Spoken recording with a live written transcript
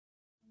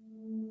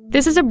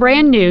This is a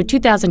brand new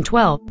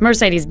 2012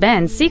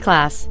 Mercedes-Benz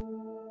C-Class.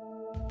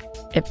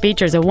 It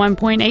features a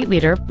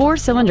 1.8-liter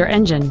four-cylinder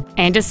engine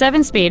and a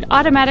 7-speed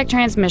automatic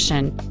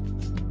transmission.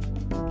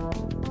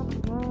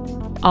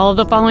 All of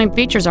the following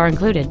features are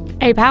included: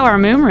 a power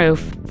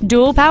moonroof,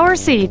 dual power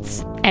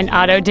seats, an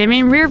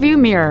auto-dimming rearview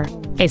mirror,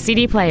 a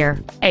CD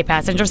player, a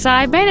passenger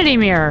side vanity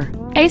mirror,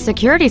 a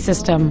security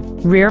system,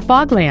 rear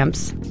fog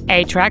lamps,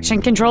 a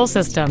traction control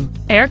system,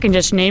 air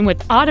conditioning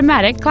with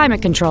automatic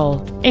climate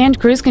control, and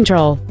cruise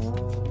control.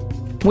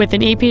 With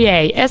an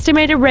EPA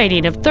estimated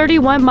rating of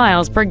 31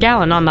 miles per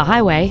gallon on the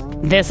highway,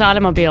 this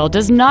automobile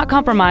does not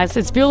compromise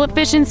its fuel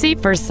efficiency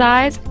for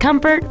size,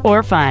 comfort,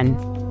 or fun.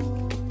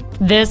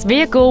 This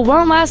vehicle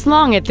won't last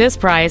long at this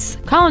price.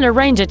 Call and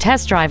arrange a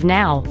test drive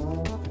now.